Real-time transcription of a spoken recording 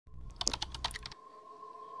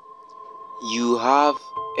You have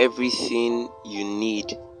everything you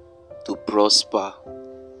need to prosper.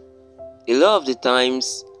 A lot of the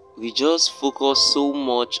times, we just focus so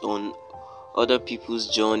much on other people's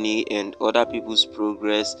journey and other people's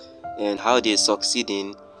progress and how they're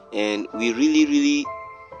succeeding, and we really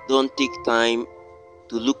don't take time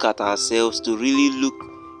to look at ourselves, to really look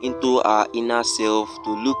into our inner self, to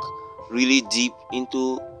look really deep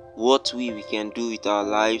into what we can do with our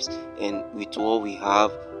lives and with what we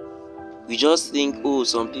have. We just think, oh,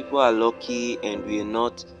 some people are lucky and we're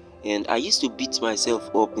not. And I used to beat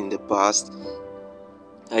myself up in the past.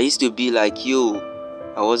 I used to be like, yo,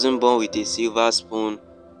 I wasn't born with a silver spoon.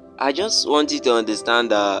 I just want you to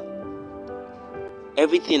understand that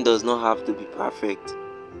everything does not have to be perfect.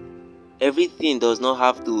 Everything does not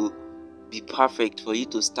have to be perfect for you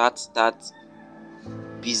to start that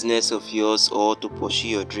business of yours or to pursue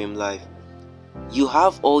your dream life. You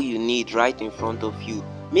have all you need right in front of you.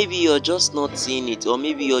 Maybe you're just not seeing it, or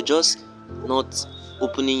maybe you're just not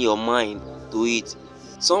opening your mind to it.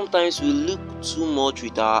 Sometimes we look too much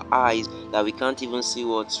with our eyes that we can't even see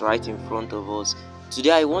what's right in front of us.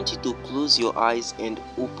 Today I want you to close your eyes and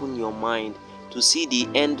open your mind to see the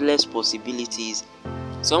endless possibilities.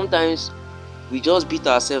 Sometimes we just beat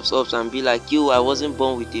ourselves up and be like, yo, I wasn't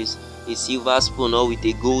born with a silver spoon or with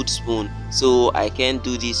a gold spoon, so I can't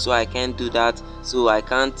do this, so I can't do that, so I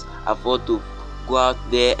can't afford to go out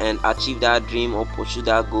there and achieve that dream or pursue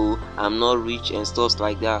that goal. I'm not rich and stuff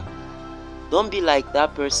like that. Don't be like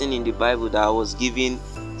that person in the Bible that was given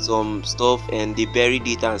some stuff and they buried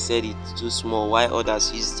it and said it's too small while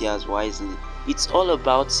others used theirs wisely. It's all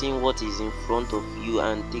about seeing what is in front of you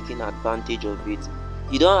and taking advantage of it.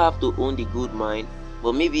 You don't have to own the good mind,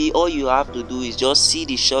 but maybe all you have to do is just see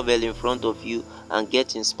the shovel in front of you and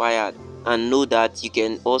get inspired and know that you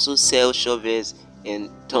can also sell shovels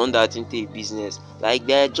and turn that into a business. Like,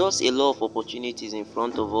 there are just a lot of opportunities in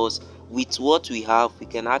front of us. With what we have, we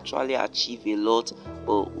can actually achieve a lot,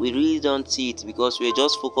 but we really don't see it because we're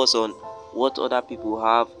just focused on what other people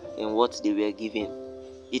have and what they were given.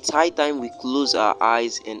 It's high time we close our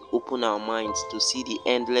eyes and open our minds to see the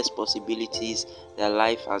endless possibilities that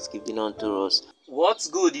life has given unto us. What's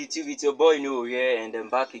good, YouTube? It's your boy Noah here, and I'm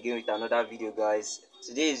back again with another video, guys.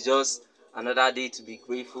 Today is just another day to be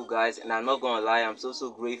grateful, guys, and I'm not gonna lie, I'm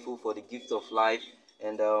so grateful for the gift of life.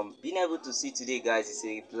 And being able to see today, guys, is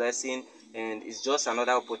a blessing, and it's just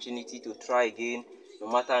another opportunity to try again, no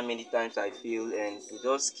matter how many times I fail, and to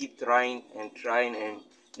just keep trying and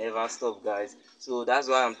never stop, guys. So that's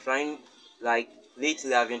why I'm trying. Like,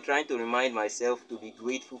 lately I've been trying to remind myself to be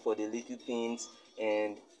grateful for the little things,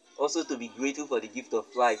 and also to be grateful for the gift of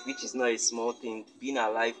life, which is not a small thing. Being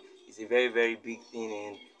alive is a very big thing,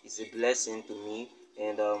 and it's a blessing to me.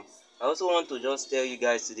 And I also want to just tell you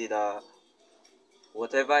guys today that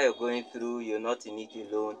whatever you're going through, you're not in it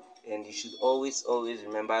alone, and you should always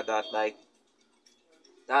remember that. Like,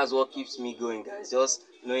 that's what keeps me going, guys. Just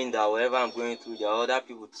knowing that whatever I'm going through, there are other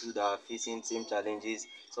people too that are facing same challenges.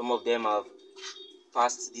 Some of them have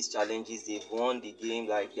passed these challenges, they've won the game,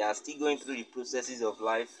 like they are still going through the processes of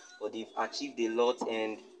life, but they've achieved a lot,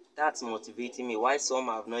 and that's motivating me. While some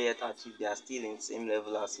have not yet achieved, they are still in the same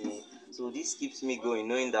level as me. So this keeps me going,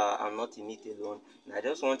 knowing that I'm not in it alone. And I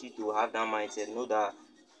just want you to have that mindset, know that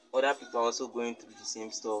other people are also going through the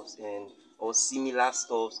same stuffs and or similar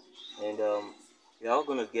stuffs, and we're all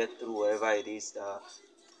going to get through whatever it is that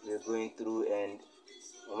we're going through, and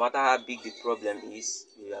no matter how big the problem is,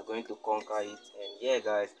 we are going to conquer it. And yeah,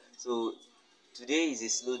 guys, so today is a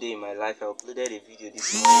slow day in my life. I uploaded a video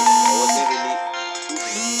this morning. I wasn't really.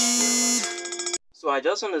 So I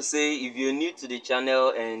just want to say, if you're new to the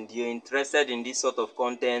channel and you're interested in this sort of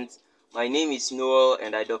content, my name is Noel,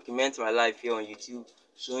 and I document my life here on YouTube,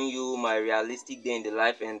 showing you my realistic day in the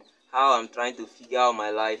life and how I'm trying to figure out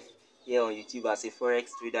my life here on YouTube as a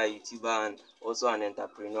Forex Trader YouTuber and also an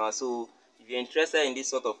entrepreneur. So if you're interested in this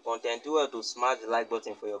sort of content, do well to smash the like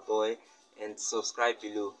button for your boy and subscribe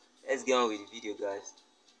below. Let's get on with the video, guys.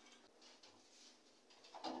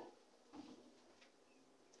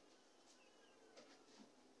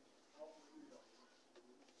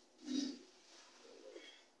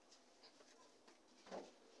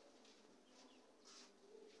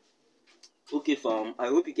 Okay, fam, I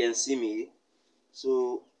hope you can see me.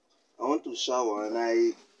 So I want to shower, and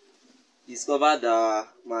I discovered that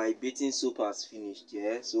my bathing soap has finished.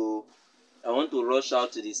 Yeah, so I want to rush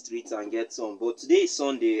out to the streets and get some. But today is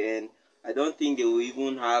Sunday, and I don't think they will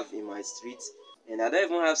even have in my street, and I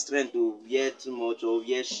don't even have strength to wear too much or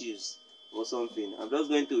wear shoes or something. I'm just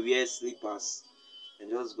going to wear slippers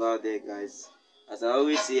and just go out there, guys. As I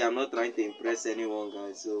always say, I'm not trying to impress anyone,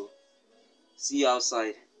 guys. So see you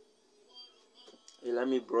outside. Hey, let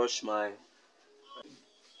me brush my,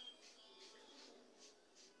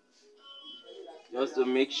 just to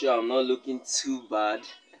make sure I'm not looking too bad.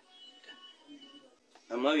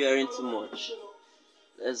 I'm not wearing too much.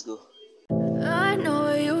 Let's go. I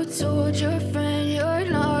know you told your friend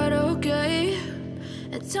you're not okay,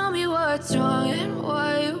 and tell me what's wrong and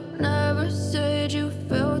why you never said you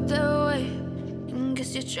felt that way. And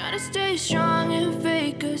guess you're trying to stay strong and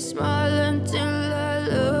fake a smile until I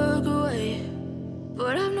look away.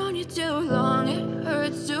 But I've known you too long, it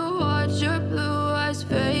hurts to watch your blue eyes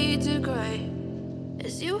fade to gray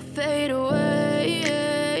as you fade away,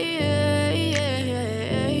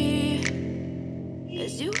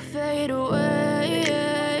 as you fade away.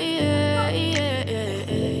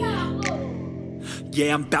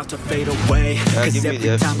 Yeah, I'm about to fade away. Cause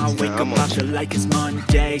every time I wake up I feel like it's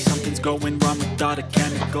Monday. Something's going wrong with all the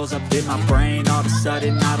chemicals up in my brain. All of a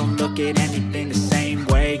sudden I don't look at anything the same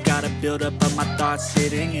way. Gotta build up of my thoughts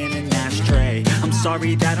sitting in an ashtray. I'm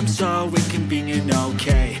sorry that I'm so inconvenient,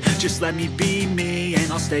 okay. Just let me be me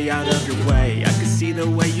and I'll stay out of your way. I can see the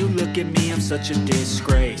way you look at me, I'm such a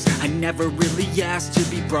disgrace. I never really asked to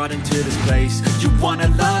be brought into this place. You wanna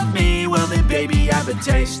love me? Well then baby have a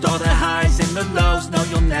taste. All the highs and the lows, no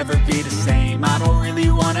you'll never be the same. I don't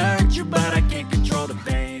really wanna hurt you but I can't control the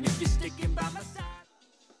pain. If you're sticking by my side.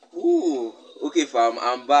 Ooh, okay fam,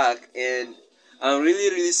 I'm back and I'm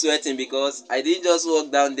really sweating because I didn't just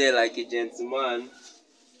walk down there like a gentleman.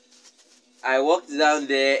 I walked down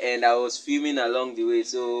there and I was filming along the way,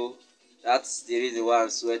 so that's the reason why I'm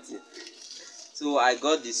sweating. So I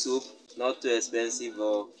got the soap, not too expensive,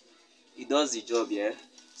 but it does the job, yeah.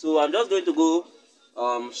 So I'm just going to go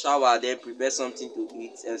shower, then prepare something to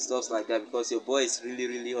eat and stuff like that because your boy is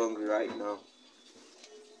really hungry right now.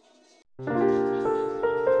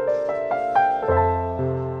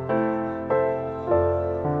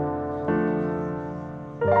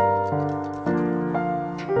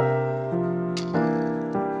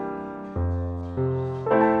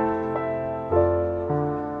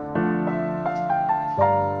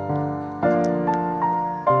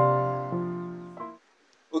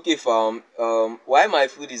 Okay fam, while my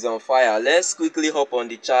food is on fire, let's quickly hop on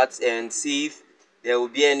the charts and see if there will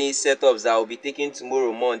be any setups that I will be taking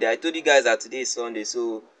tomorrow Monday. I told you guys that today is Sunday,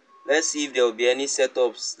 so let's see if there will be any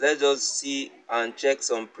setups. Let's just see and check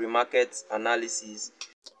some pre-market analysis.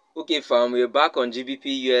 Okay fam, we're back on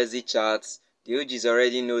GBPUSD charts. The OGs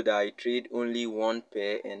already know that I trade only one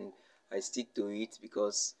pair and I stick to it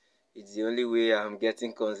because it's the only way I'm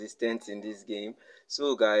getting consistent in this game.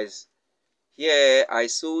 So guys, here I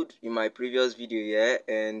sold in my previous video here,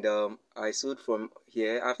 and I sold from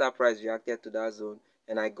here after price reacted to that zone,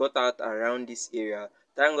 and I got out around this area.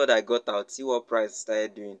 Thank God I got out. See what price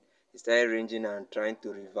started doing. It started ranging and trying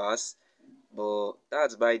to reverse, but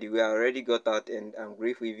that's by the way. I already got out and I'm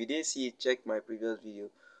grateful. If you didn't see it, check my previous video.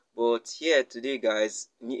 But here today guys,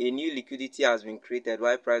 a new liquidity has been created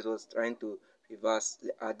while price was trying to reverse.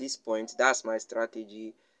 At this point, that's my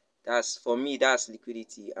strategy. That's for me, that's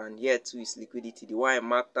liquidity, and here too is liquidity, the one I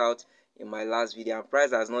marked out in my last video, and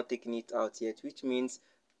price has not taken it out yet, which means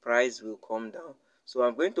price will come down. So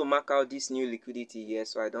I'm going to mark out this new liquidity here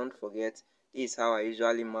so I don't forget. This is how I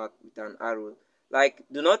usually mark, with an arrow. Like,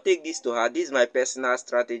 do not take this to heart. This is my personal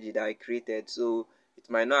strategy that I created, so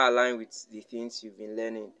it might not align with the things you've been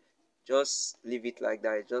learning. Just leave it like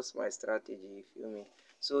that. It's just my strategy, you feel me?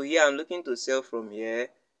 So here I'm looking to sell from here,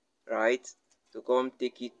 right, to come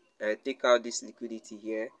take out this liquidity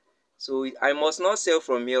here. So I must not sell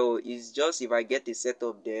from here. It's just if I get a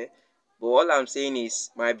setup there. But all I'm saying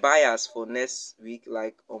is my buyers for next week,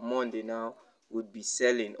 like on Monday now, would be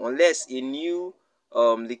selling unless a new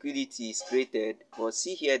liquidity is created. But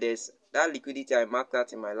see here, there's that liquidity I marked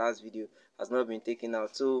out in my last video has not been taken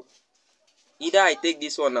out. So either I take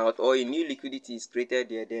this one out or a new liquidity is created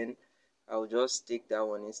there, then I'll just take that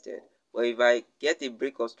one instead. But if I get a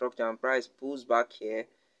break of structure and price pulls back here,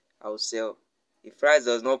 I'll sell. If price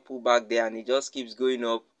does not pull back there and it just keeps going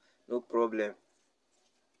up, no problem.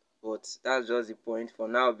 But that's just the point. For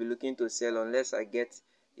now, I'll be looking to sell unless I get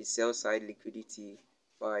a sell side liquidity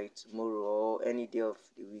by tomorrow or any day of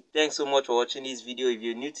the week. Thanks so much for watching this video. If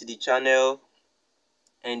you're new to the channel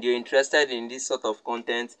and you're interested in this sort of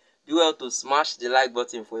content, do well to smash the like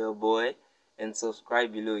button for your boy and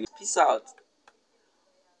subscribe below. Peace out.